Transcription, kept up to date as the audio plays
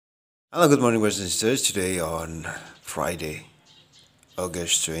Hello, good morning, brothers and sisters. Today on Friday,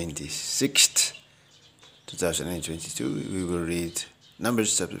 August 26th, 2022, we will read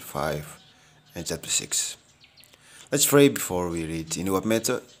Numbers chapter 5 and chapter 6. Let's pray before we read. In Uab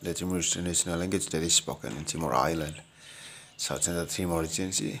Meto, the Timorese national language that is spoken in Timor Island, South Central Timor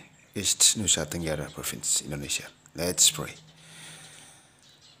regency, East Nusa Tenggara province, Indonesia. Let's pray.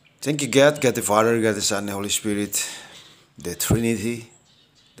 Thank you, God the Father, God the Son, and the Holy Spirit, the Trinity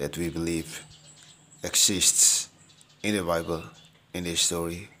that we believe exists in the Bible, in the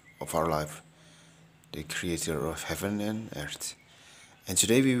story of our life, the creator of heaven and earth. And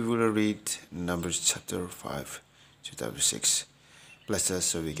today we will read Numbers chapter 5 to chapter 6. Bless us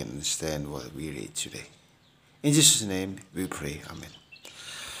so we can understand what we read today. In Jesus' name we pray, Amen.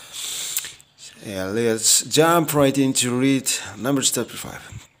 Let's jump right into read Numbers chapter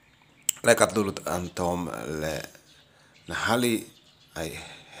 5. Lekat lulut antom le nahali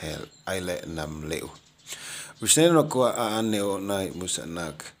ai le nam leu. Usne no ko a neo nai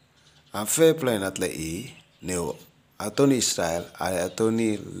musanak. A fe planat le I neo atoni Israel ai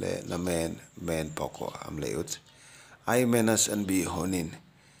atoni le na men poko am leut. Ai menas an bi honin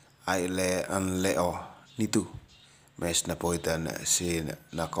ai le an leo nitu. Mes na poitan sin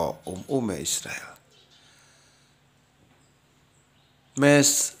nako ume Israel.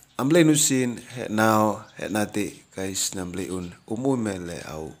 Mes amle nusin he now he nati kais namle umume le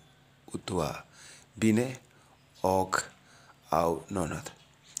au utua bine og au nonat.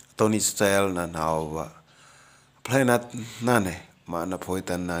 Toni style na now planat nane ma na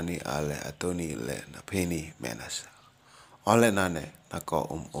poitan nani ale atoni le na peni menas. Ole nane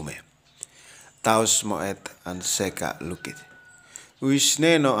nako ume. Taus moet an seka lukit.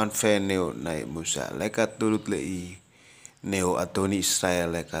 Wisne no an fe neo nai musa lekat dulut le I neo atoni Israel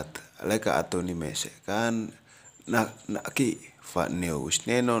leka atoni mese kan na ki fa neo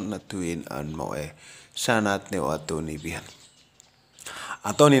usneno na tuin an moe sanat neo atoni bihan.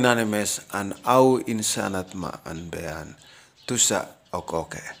 Atoni nane mes an au insanat ma an bean tusa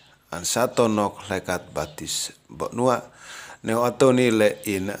okoke an satonok lekat batis bonua neo atoni le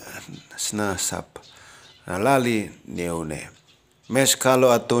in snasap na lali neo ne mes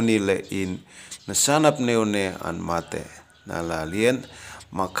kalau atoni le in nasanap neo ne an mate na lalien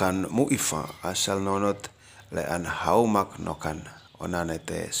makan muifa asal nonot le an haumak nokan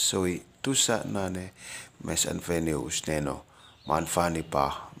onanete SoE tusa nane mes an venue usneno manfani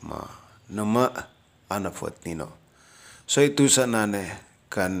pa ma nama anafuat nino SoE tusa nane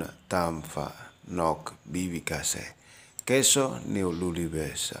kan tamfa nok bibikase keso neo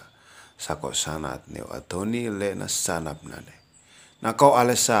lulibesa sako sanat neo atoni le na sanap nane nako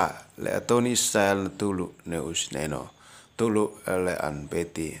alesa le atoni style tulu neo usneno tulu le an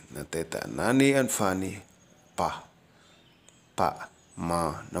beti na teta nani an fani pa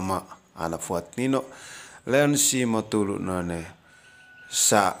ma nama anafuat nino le an si tulu nane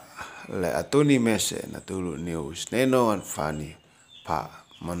sa le atoni mese na tulu neo usneno an fani pa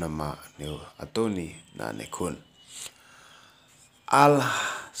manama neo atoni nane kun al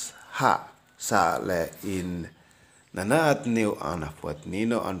ha sa le in nanaat neo anafuat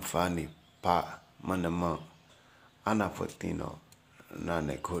nino an fani pa manama anafuat nino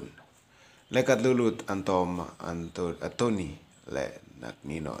nane kun lekat lulut antom atoni le nak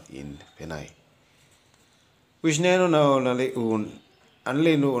nino in penai wisneno na leun an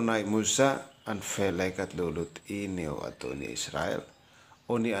lenu onai musa an fe lekat lulut I neo atoni Israel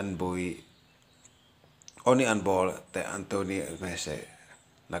oni an bol te Antoni mese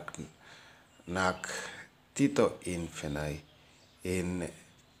nak tito in penai in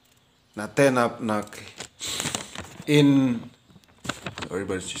natenap nak in sorry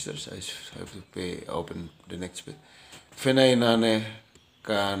brothers and sisters, I have to open the next bit. Fenai nane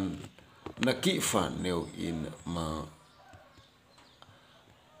kan nakifan neo in ma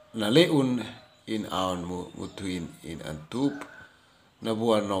na leun in aon mutuin in antup na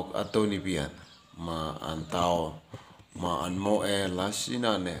buan nok atoni bian ma antao ma an moe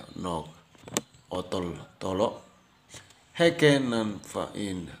lasinane nok otol tolo heken nan fa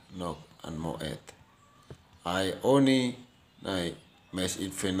in nok an moet ai oni nai mes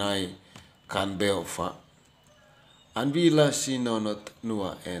in fenai kan beo fa an bila sinonot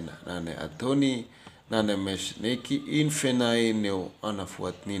nua en nane atoni nane mes neki in fenai neo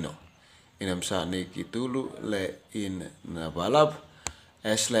anafuat nino inam sa neki tulu le in na balap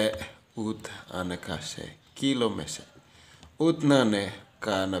esle ut anakase kilomese ut nane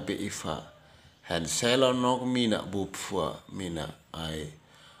ka na beifa han selonok mina bupfua mina ai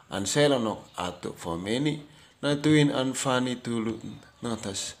an selonok atu for many na tuin an fani tulu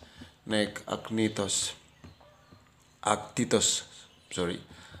natas nek aktitos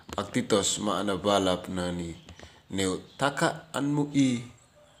aktitos maana balap nani neu taka anmui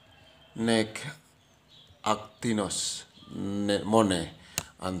nek aktinos mone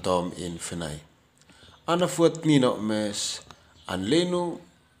antom in fenai. Ana fuat nino mes an lenu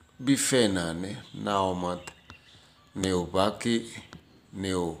bifena ne naomat neu baki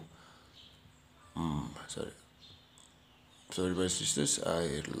neu sorry my sisters,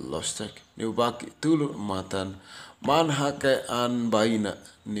 I lost track. Neu baki tulu matan man hake an baina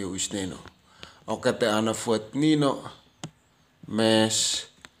neu isneno. Okate ana fuat nino mes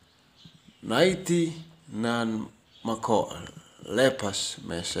naiti nan mako lepas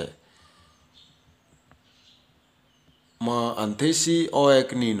mese ma antesi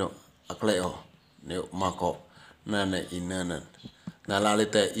oek nino akleo neu mako nane inanan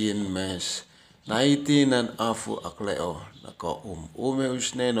nalalite in mes naiti nan afu akleo nako ume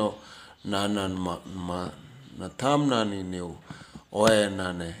usneno nanan ma natam nani neu oe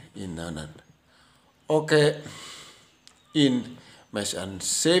nane inanan. Oke in mes an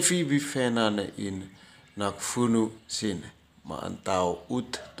sefi bifenane in nakfunu sin ma antau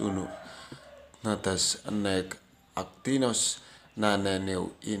ut tunu natas nek aktinos nane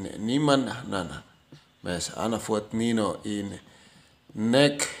neu in niman nana mes ana fuat nino in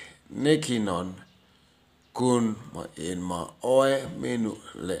nekinon kun ma in ma oe menu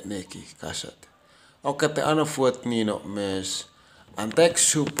le neki kasat. Okate ana fuat nino mes antek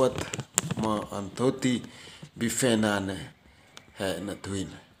supat ma antoti bifenane he na tuin.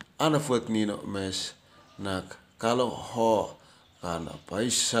 Ana fuat nino mes nak kalau ho kana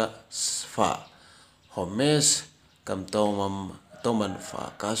paisa fa ho mes kam toman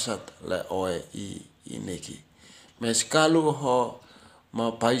fa kasat le oe I ineki. Mes kalau ho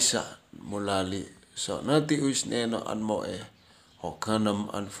ma paisa mulali so nanti usneno an moe ho kanam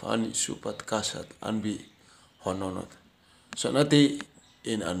an fani supat kasat anbi hononot. So nanti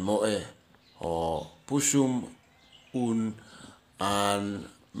in an moe ho pusum un an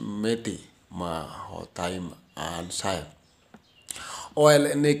meti ma ho time an sai.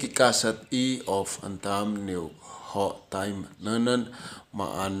 Oel neki kasat I of antam neu ho time nanan ma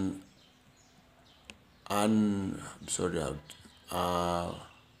an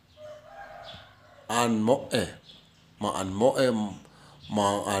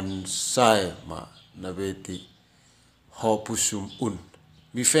sai ma nabeti ho pusum un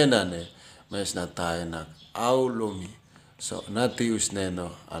bifenane mes na tai nak au lomi so nati usneno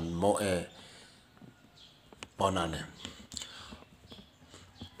an moe onane.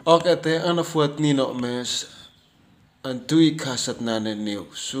 Oke te ana fuat nino mes antui kasat nane neu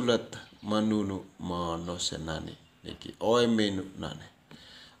sulat manunu ma nose nani neki oe menu nane.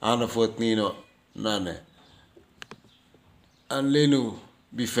 Ana fuat nino nane an lenu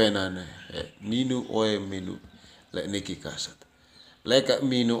bifenane minu oe menu le neki kasat. Leka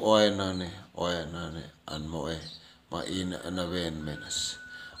minu oe nane an moe ma in anaven menas.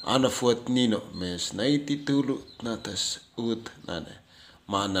 Ana fuat nino mes naiti tulu natas ut nane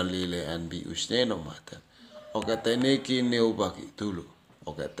ma analile an bi usneno mata. Okate neki neu baki tulu.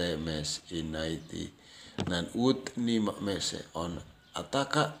 Okate mes in naiti nan ut nima mese on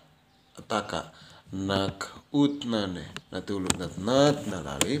ataka nak ut nane natulu nat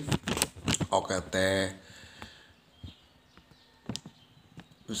nalali.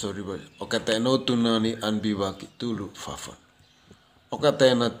 Okate notu nani an bibaki tulu fafon.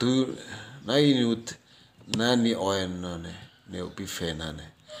 Okate nainut nani oen nane neu bifenane.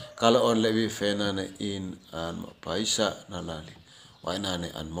 Kalau on le bifenane in an paisa nalali.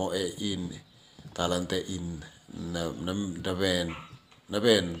 Wainane an moe in talante in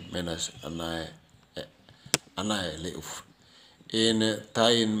naben menas anae leuf. In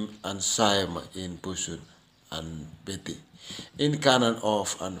tain an saima in pusun an beti. In kanan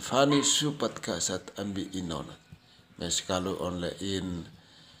of an fani supat kasat an bi inonat. Mes kalau on le in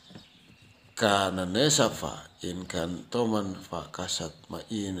kanan nesafa in kan toman fa kasat ma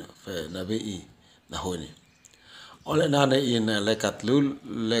in fe nabi nahoni. Ole nane in lekat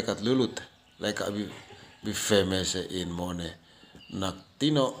lulut leka bifemese in mone nak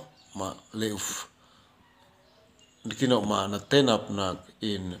tino ma leuf. Tino ma na tenap nak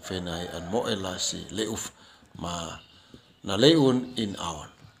in fenai an moelasi leuf ma na leun in awan.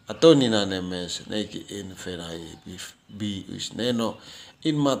 Atoni nane mes neki in fenai bi usneno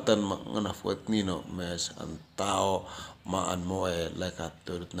in matan ma ngana fuat nino mes an tao ma an moe lekat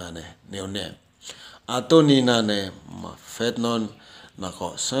turut nane neone. Atoni nane ma fetnon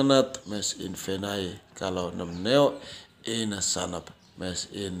nako sanat mes in fenai kalau nam neo in sanap mes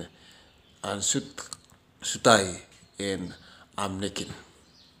in an sutai in amnekin.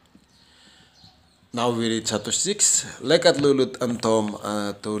 Now we read chapter 6. Lekat lulut antom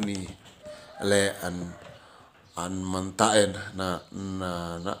Tony le an mantaen na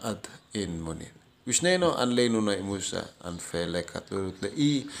naat in monin. Wisneno an lenu na imusa an fe lekat lulut le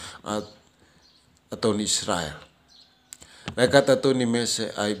I at atoni Israel. Lekat atoni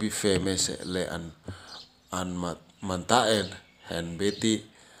mese ai bife mese le an mantaen hen beti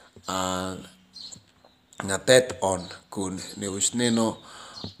ngatet on kun ne wisneno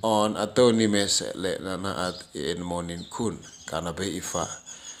on atoni mese le naat in monin kun kana be ifa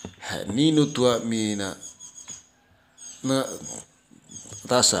ninu tua mina na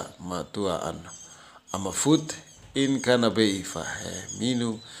tasa ma tua an amafut in kana be ifa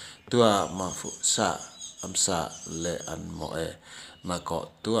minu tua mafu sa amsa le an moe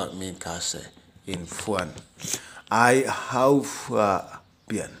nako tua min kase in fuan ai hau fa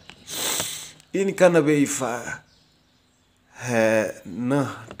pian in kana be ifa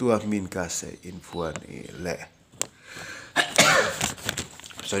na tua min kase in fuan le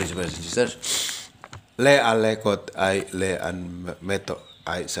sorry brothers and sisters le alekot ai le an meto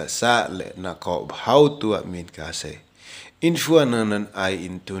ai sa le nako hau tua min kase in fuan nan ai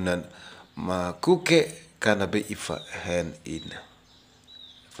in tunan ma kuke kana be ifa hen in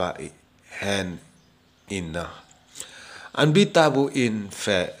fa hen in na an bitabu in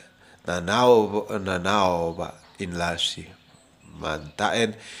fe na nao ba in lasi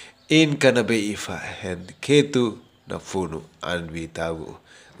mantaen in kana be ifa hen ketu na funu an bitabu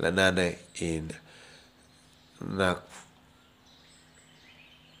lanane in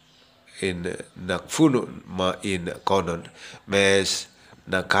nakfunu ma in konon mes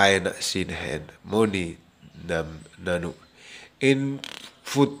na kain sin hen moni nanu in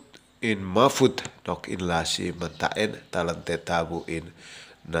mafut nok in lasi mantaen talante tabu in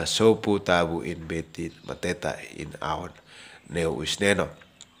na sopu tabu in betin mateta in awan neo wisneno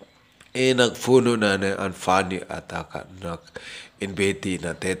inak funu nane an fani ataka nak in beti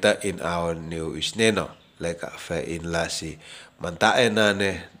na teta in awan neo wisneno leka fe in lasi mantaen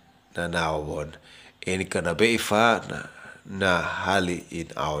nane na nawon in kana be ifa na hali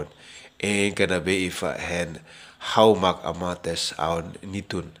in awan in kana be ifa hen haumak amates awan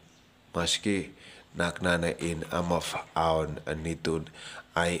nitun maski nak nane in amaf awan nitun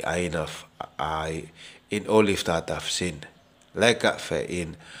ai ainaf ai in olive tataf sin leka fe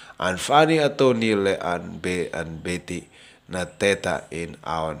in an fani atoni le an beti na teta in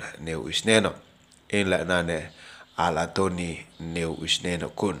awan neu isneno in la nane al atoni neu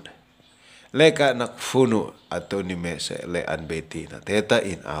isneno kun leka nak funu atoni mese le an beti na teta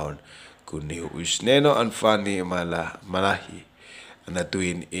in awan kun neu isneno an fani malahi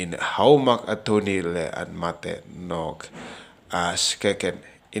natuin in haumak atoni le an mate nog as keken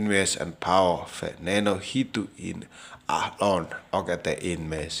in mes an power fe neno hitu in ahlon ogate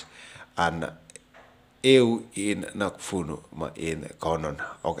in mes an eu in nakfunu ma in konon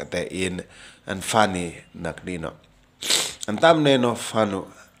ogate in an fani naknino antam neno fanu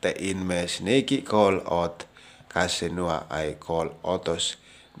te in mes neki call ot kasenua ai call otos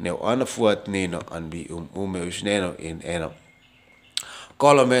neu anafuat nino an bi umeus neno in eno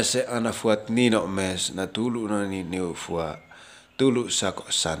kolo mese anafuat nino mes na tulu nani neu fua tulu sako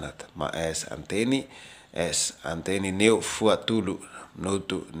sanat ma es anteni neu fua tulu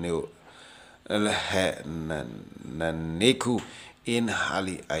notu neu lehe nan neku in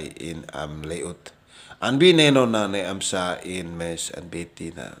hali ai in am leut anbi neno nane amsa in mes an beti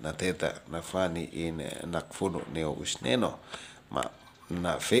na teta na fani in nakfunu neu usneno ma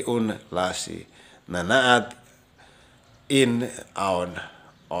na feun lasi na naat in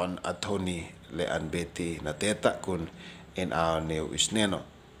on atoni le an beti na teta kun in awan neu isneno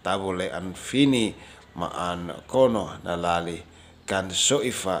tabu le an fini ma an kono na lali kan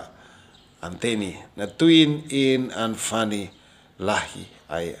soifa anteni na tuin in an fani lahi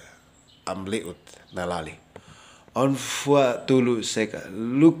ai am leut na lali on fua tulu seka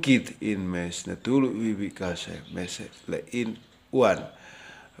lukit in mes na tulu wibi kase mese le in uan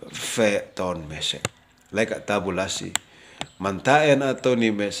fe ton mese leka tabulasi mantaen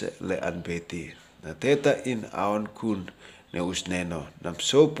atoni mese le an beti na teta in awan kun ne usneno nam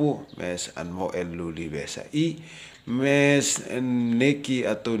sopu mes an mo el luli besa I mes neki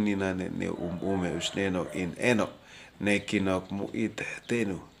atoni nane ne ume usneno in eno neki nok mu it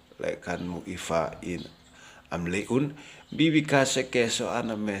tenu le kan mu ifa in am leun bibi kase keso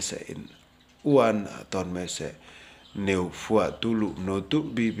ana mese in uan aton mese neu fua tulu notu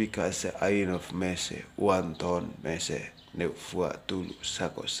bibi kase ain of mese uan ton mese neu fua tulu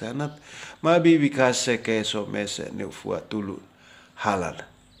sako sanat ma bibi kase keso mese neu fua tulu halal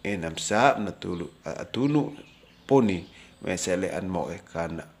enam sa na tulu atunu poni mese le an moe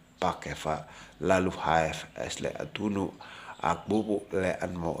kan pakefa lalu haef es le atunu ak bubu le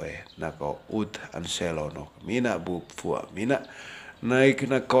an moe na ko ut an selo no mina bub fua mina naik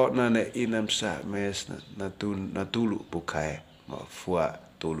na ko na ne inam sa mes na tulu bukai ma fua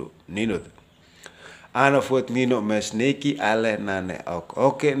tulu ninut ana fuat nino mes neki ale nane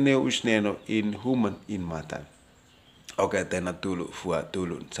oke ne usneno in human in matan oke tena tulu fua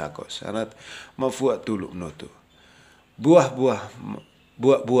tulu sako sanat ma fua tulu notu buah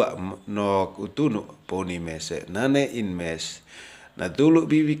no utunu poni mese nane in mes na tulu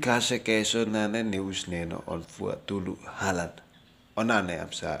bibi kase keso nane ne usneno on fua tulu halan onane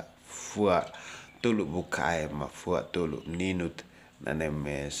amsa fua tulu bukai ma fua tulu ninut nane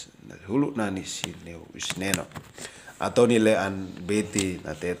mes na hulu nani si ne usneno atau nile an beti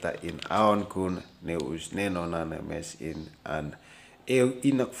na teta in aon kun ne usneno nane mes in an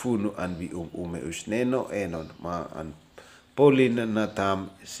inak funu an bi ume usneno enon ma an polin na tam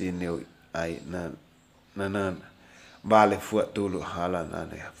si ne ai na bale fua tulu halan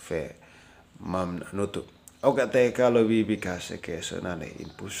nane fe mam nutu oka te kalau bibi kase keso nane in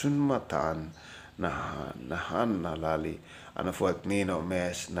pusun matan nahan na lali ana fuat nino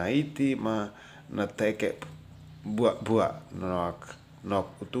mes na iti ma na teke buat nok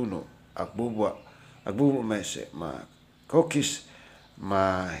utunu ak bubu mese ma kokis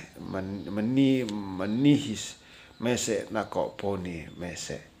manihis mese na ko poni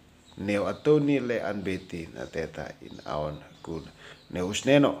mese neo atoni le anbeti na teta in aon kun ne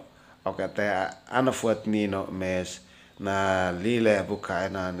usneno oka te ana fuat nino mes na lile bukai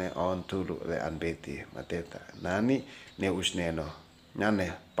nane on tulu le anbeti mateta nani ne usneno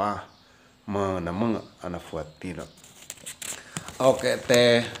nane pa na mga ana fuat tino oke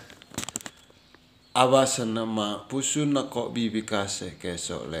te awasan nama pusun na ko bibikase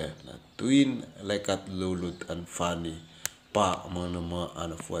keso le na tuin lekat lulut an fani pa nama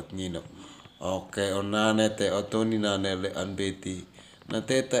ana fuat nino oke onane te otoni nane le anbeti na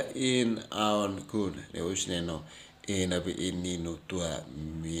teta in aon kun ne usneno inabi in nino tua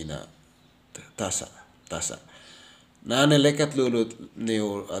mina tasa nane lekat lulut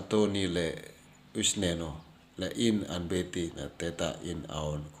neo atoni le usneno le in anbeti na teta in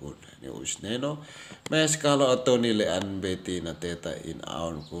aon kun ne usneno mes kalau atoni le anbeti na teta in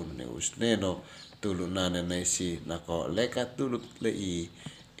aon kun ne usneno tulu nane nesi nako lekat lulut le i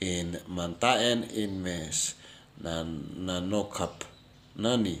in mantaen in mes na nokap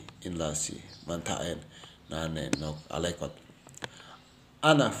nani in lasi mantaen nane nok alekot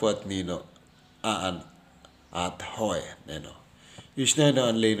ana fuat nino aan at hoy neno isneno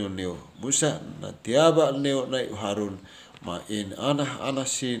an leno neo musa na tiaba neo na harun ma in ana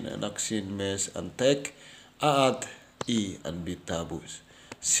sin naksin mes antek aat I an bitabus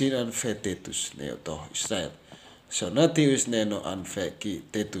sin an fetetus neo to Israel so nati isneno an feki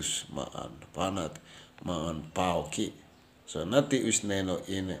tetus ma an panat ma an pauki so nati isneno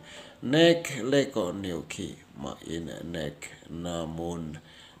in nek leko neuki ma in nek namun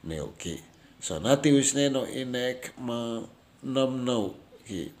neuki so nati usneno inek ma namnau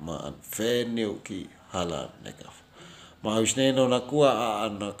ki ma an fe neuki halan nekaf ma usneno nakua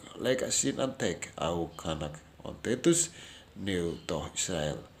anak leka sin antek au kanak on tetus neu to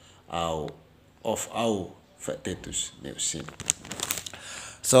Israel au fetetus neu sin.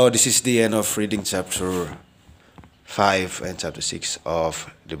 So this is the end of reading chapter 5 and chapter 6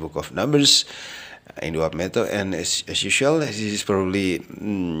 of the book of Numbers in Uab Meto, and as usual, this is probably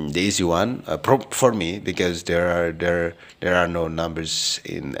the easy one for me because there are no numbers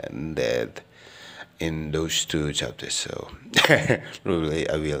in those two chapters. So probably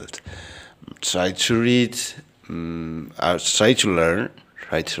I will try to read. I'll try to learn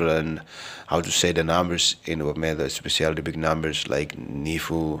how to say the numbers in Uab Meto, especially the big numbers like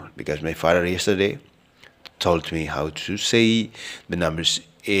Nifu, because my father yesterday told me how to say the numbers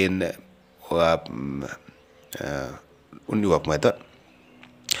in Uab Meto.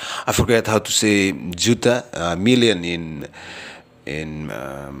 I forget how to say juta, million in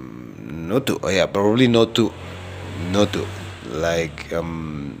notu. Oh yeah, probably notu, like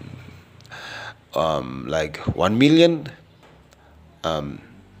 1 million,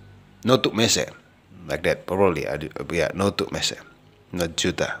 notu mese, like that. Probably, yeah, notu mese, not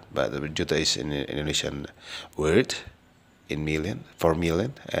juta, but juta is an Indonesian word in million, 4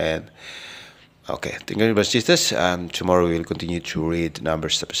 million, and. Okay, thank you very much, sisters. Tomorrow we will continue to read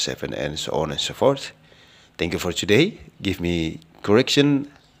Numbers chapter 7 and so on and so forth. Thank you for today. Give me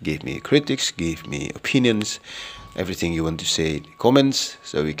correction, give me critics, give me opinions, everything you want to say in the comments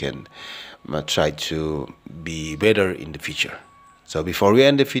so we can try to be better in the future. So before we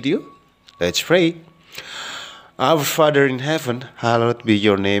end the video, let's pray. Our Father in heaven, hallowed be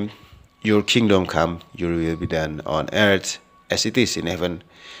your name. Your kingdom come, your will be done on earth as it is in heaven.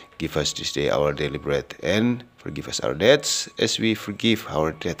 Give us this day our daily bread, and forgive us our debts as we forgive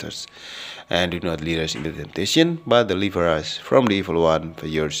our debtors. And do not lead us into temptation, but deliver us from the evil one. For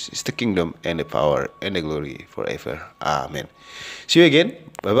yours is the kingdom, and the power, and the glory forever. Amen. See you again.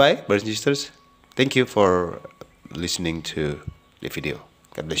 Bye-bye, brothers and sisters. Thank you for listening to the video.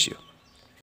 God bless you.